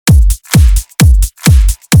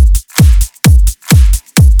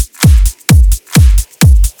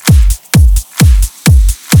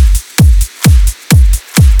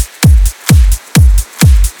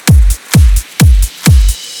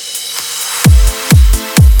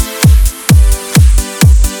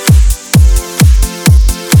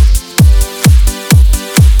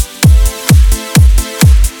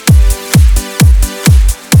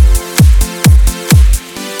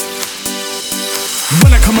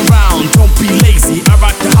around, don't be lazy. I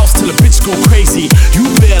rock the house till a bitch go crazy. You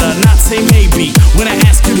better not say maybe when I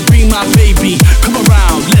ask you to be my baby. Come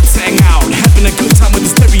around, let's hang out, having a good time with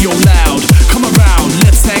the stereo loud. Come around,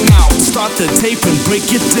 let's hang out, start the tape and break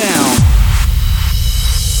it down.